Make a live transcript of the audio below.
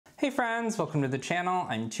Hey friends, welcome to the channel.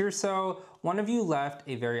 I'm Tirso. One of you left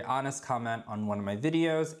a very honest comment on one of my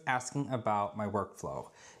videos asking about my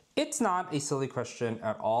workflow. It's not a silly question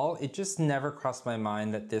at all. It just never crossed my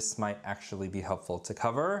mind that this might actually be helpful to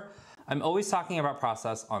cover. I'm always talking about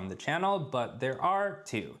process on the channel, but there are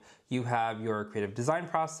two. You have your creative design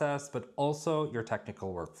process, but also your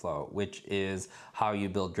technical workflow, which is how you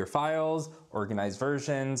build your files, organize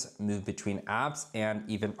versions, move between apps, and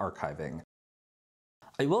even archiving.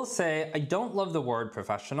 I will say I don't love the word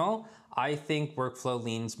professional. I think workflow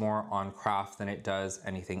leans more on craft than it does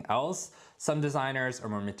anything else. Some designers are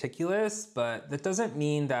more meticulous, but that doesn't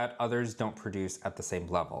mean that others don't produce at the same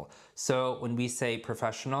level. So when we say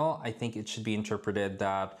professional, I think it should be interpreted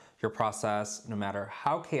that your process, no matter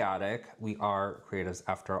how chaotic, we are creatives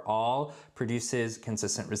after all, produces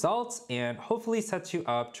consistent results and hopefully sets you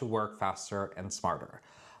up to work faster and smarter.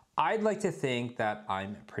 I'd like to think that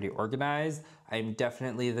I'm pretty organized. I'm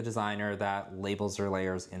definitely the designer that labels their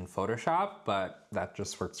layers in Photoshop, but that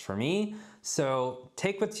just works for me. So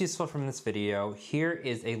take what's useful from this video. Here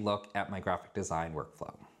is a look at my graphic design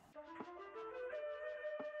workflow.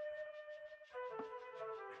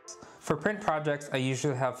 For print projects, I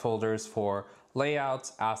usually have folders for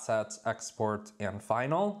layouts, assets, export, and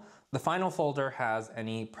final. The final folder has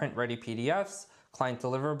any print-ready PDFs, client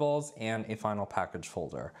deliverables, and a final package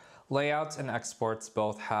folder. Layouts and exports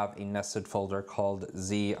both have a nested folder called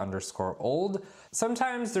z_old.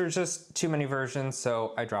 Sometimes there's just too many versions,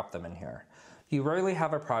 so I drop them in here. You rarely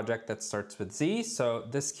have a project that starts with Z, so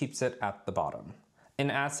this keeps it at the bottom. In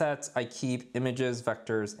assets, I keep images,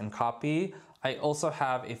 vectors, and copy. I also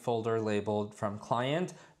have a folder labeled from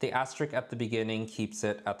client. The asterisk at the beginning keeps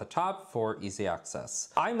it at the top for easy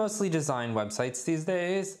access. I mostly design websites these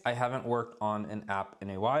days. I haven't worked on an app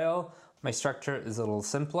in a while. My structure is a little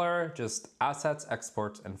simpler, just assets,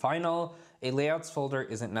 exports, and final. A layouts folder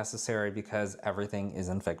isn't necessary because everything is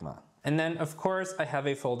in Figma. And then of course I have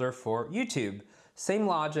a folder for YouTube. Same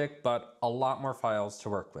logic, but a lot more files to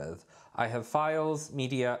work with. I have files,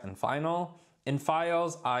 media, and final. In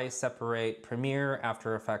files, I separate Premiere,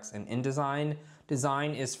 After Effects, and InDesign.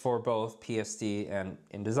 Design is for both PSD and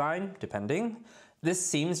InDesign, depending. This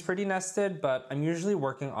seems pretty nested, but I'm usually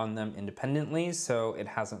working on them independently, so it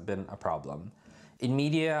hasn't been a problem. In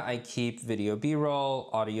media, I keep video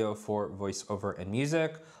B-roll, audio for voiceover and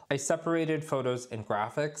music. I separated photos and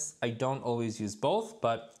graphics. I don't always use both,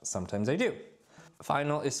 but sometimes I do.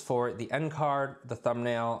 Final is for the end card, the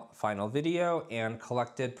thumbnail, final video, and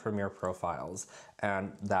collected Premiere profiles.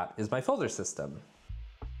 And that is my folder system.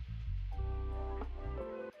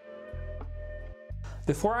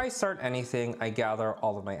 Before I start anything, I gather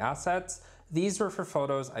all of my assets. These were for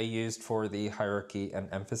photos I used for the hierarchy and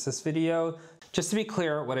emphasis video. Just to be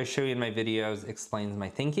clear, what I show you in my videos explains my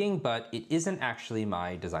thinking, but it isn't actually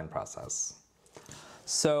my design process.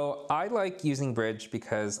 So I like using Bridge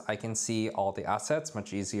because I can see all the assets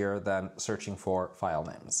much easier than searching for file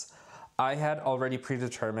names. I had already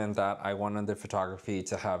predetermined that I wanted the photography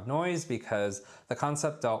to have noise because the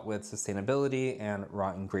concept dealt with sustainability and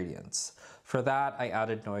raw ingredients. For that, I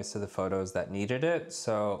added noise to the photos that needed it,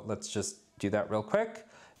 so let's just do that real quick.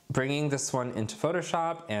 Bringing this one into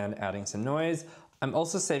Photoshop and adding some noise. I'm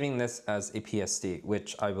also saving this as a PSD,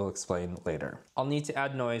 which I will explain later. I'll need to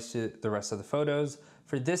add noise to the rest of the photos.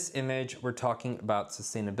 For this image, we're talking about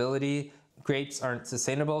sustainability. Grapes aren't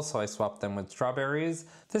sustainable, so I swapped them with strawberries.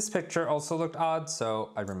 This picture also looked odd, so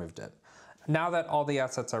I removed it. Now that all the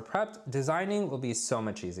assets are prepped, designing will be so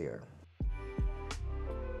much easier.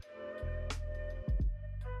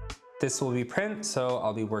 This will be print, so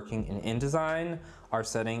I'll be working in InDesign. Our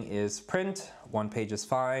setting is print, one page is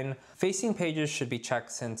fine. Facing pages should be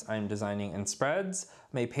checked since I'm designing in spreads.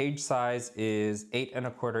 My page size is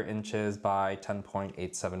 8¼ inches by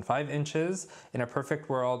 10.875 inches. In a perfect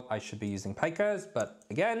world, I should be using picas, but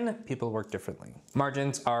again, people work differently.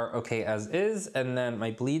 Margins are okay as is, and then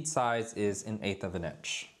my bleed size is 1/8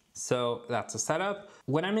 inch. So that's a setup.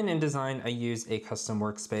 When I'm in InDesign, I use a custom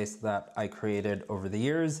workspace that I created over the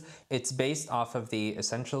years. It's based off of the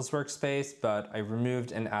Essentials workspace, but I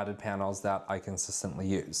removed and added panels that I consistently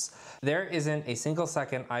use. There isn't a single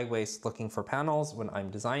second I waste looking for panels when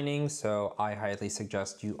I'm designing, so I highly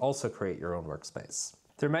suggest you also create your own workspace.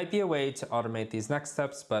 There might be a way to automate these next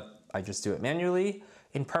steps, but I just do it manually.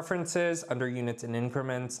 In Preferences, under Units and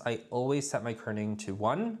Increments, I always set my kerning to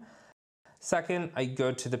 1. Second, I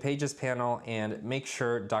go to the Pages panel and make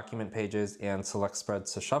sure Document Pages and Select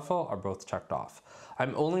Spreads to Shuffle are both checked off.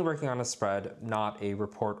 I'm only working on a spread, not a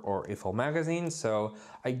report or a full magazine, so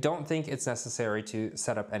I don't think it's necessary to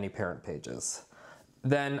set up any parent pages.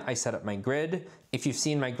 Then I set up my grid. If you've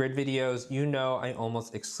seen my grid videos, you know I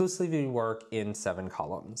almost exclusively work in 7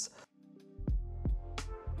 columns.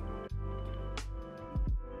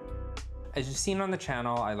 As you've seen on the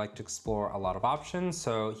channel, I like to explore a lot of options,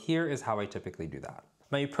 so here is how I typically do that.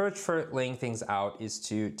 My approach for laying things out is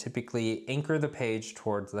to typically anchor the page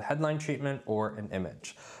towards the headline treatment or an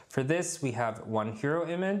image. For this, we have one hero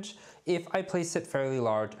image. If I place it fairly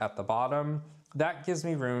large at the bottom, that gives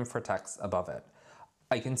me room for text above it.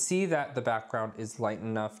 I can see that the background is light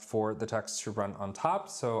enough for the text to run on top,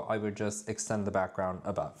 so I would just extend the background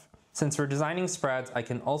above. Since we're designing spreads, I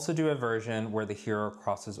can also do a version where the hero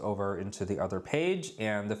crosses over into the other page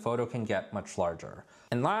and the photo can get much larger.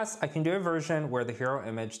 And last, I can do a version where the hero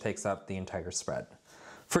image takes up the entire spread.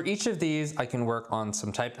 For each of these, I can work on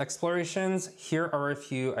some type explorations. Here are a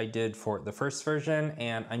few I did for the first version,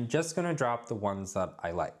 and I'm just gonna drop the ones that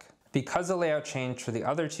I like. Because the layout changed for the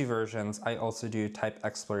other 2 versions, I also do type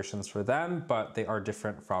explorations for them, but they are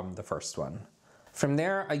different from the first one. From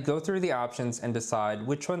there, I go through the options and decide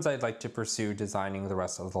which ones I'd like to pursue designing the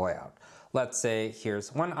rest of the layout. Let's say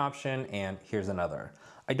here's one option and here's another.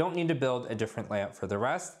 I don't need to build a different layout for the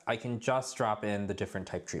rest. I can just drop in the different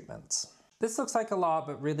type treatments. This looks like a lot,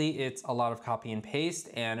 but really it's a lot of copy and paste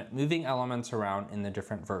and moving elements around in the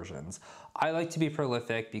different versions. I like to be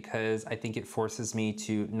prolific because I think it forces me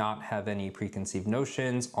to not have any preconceived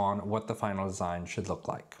notions on what the final design should look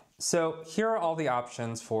like. So here are all the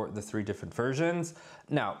options for the 3 different versions.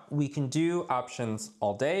 Now, we can do options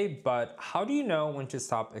all day, but how do you know when to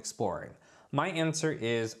stop exploring? My answer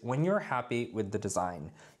is when you're happy with the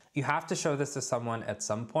design. You have to show this to someone at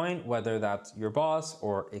some point, whether that's your boss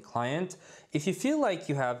or a client. If you feel like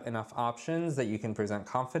you have enough options that you can present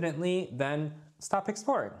confidently, then stop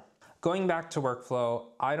exploring. Going back to workflow,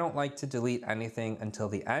 I don't like to delete anything until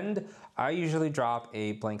the end. I usually drop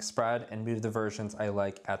a blank spread and move the versions I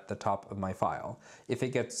like at the top of my file. If it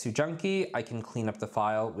gets too junky, I can clean up the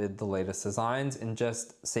file with the latest designs and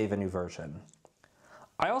just save a new version.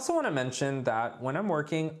 I also want to mention that when I'm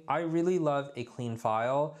working, I really love a clean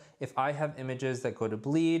file. If I have images that go to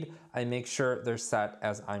bleed, I make sure they're set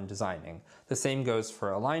as I'm designing. The same goes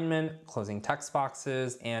for alignment, closing text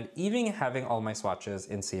boxes, and even having all my swatches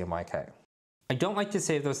in CMYK. I don't like to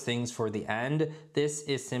save those things for the end. This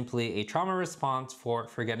is simply a trauma response for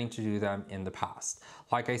forgetting to do them in the past.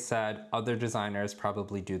 Like I said, other designers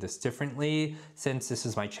probably do this differently. Since this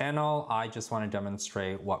is my channel, I just want to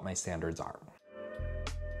demonstrate what my standards are.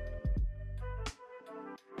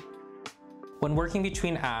 When working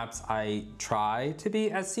between apps, I try to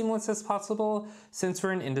be as seamless as possible. Since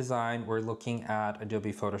we're in InDesign, we're looking at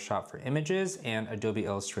Adobe Photoshop for images and Adobe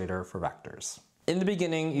Illustrator for vectors. In the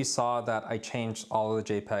beginning, you saw that I changed all of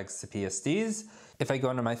the JPEGs to PSDs. If I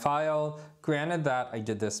go into my file, granted that I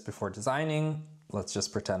did this before designing, let's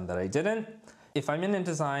just pretend that I didn't. If I'm in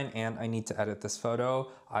InDesign and I need to edit this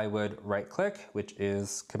photo, I would right-click, which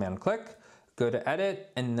is Command-click, go to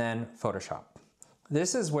Edit, and then Photoshop.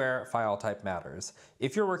 This is where file type matters.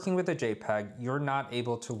 If you're working with a JPEG, you're not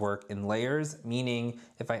able to work in layers, meaning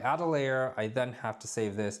if I add a layer, I then have to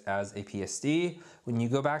save this as a PSD. When you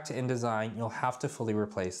go back to InDesign, you'll have to fully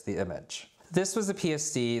replace the image. This was a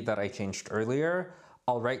PSD that I changed earlier.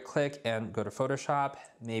 I'll right click and go to Photoshop.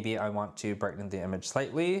 Maybe I want to brighten the image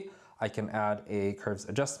slightly. I can add a curves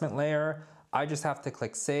adjustment layer. I just have to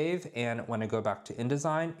click save, and when I go back to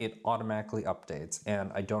InDesign, it automatically updates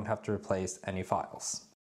and I don't have to replace any files.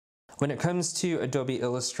 When it comes to Adobe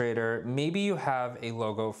Illustrator, maybe you have a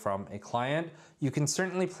logo from a client. You can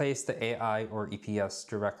certainly place the AI or EPS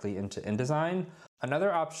directly into InDesign.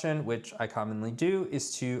 Another option, which I commonly do,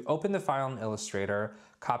 is to open the file in Illustrator,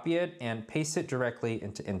 copy it, and paste it directly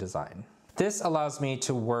into InDesign. This allows me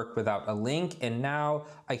to work without a link, and now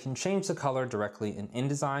I can change the color directly in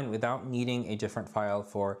InDesign without needing a different file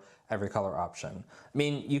for every color option. I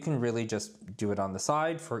mean, you can really just do it on the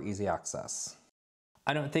side for easy access.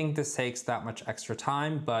 I don't think this takes that much extra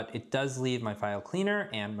time, but it does leave my file cleaner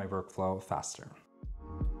and my workflow faster.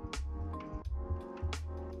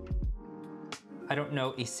 I don't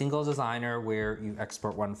know a single designer where you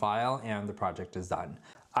export one file and the project is done.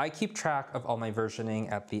 I keep track of all my versioning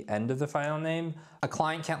at the end of the file name. A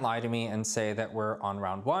client can't lie to me and say that we're on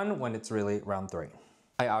round 1 when it's really round 3.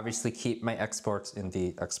 I obviously keep my exports in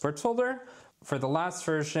the exports folder. For the last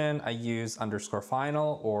version, I use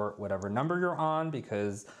 _final or whatever number you're on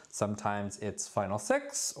because sometimes it's final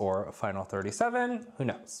 6 or final 37, who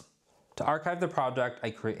knows. To archive the project,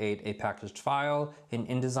 I create a packaged file. In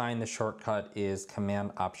InDesign, the shortcut is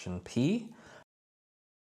Command-Option-P.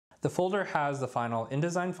 The folder has the final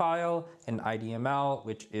InDesign file and IDML,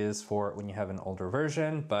 which is for when you have an older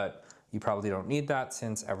version, but You probably don't need that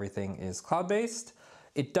since everything is cloud-based.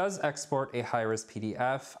 It does export a high-res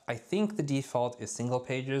PDF. I think the default is single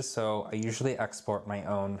pages, so I usually export my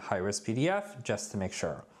own high-res PDF just to make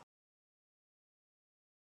sure.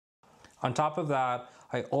 On top of that,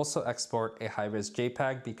 I also export a high-res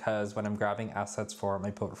JPEG because when I'm grabbing assets for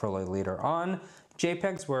my portfolio later on,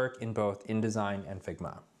 JPEGs work in both InDesign and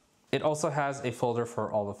Figma. It also has a folder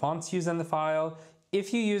for all the fonts used in the file.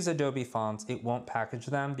 If you use Adobe fonts, it won't package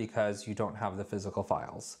them because you don't have the physical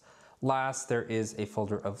files. Last, there is a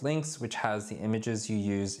folder of links which has the images you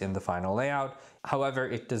use in the final layout. However,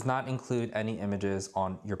 it does not include any images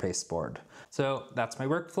on your pasteboard. So that's my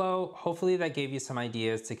workflow. Hopefully that gave you some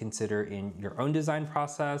ideas to consider in your own design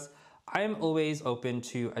process. I am always open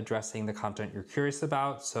to addressing the content you're curious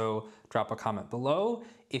about, so drop a comment below.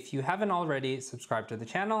 If you haven't already, subscribe to the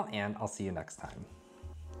channel, and I'll see you next time.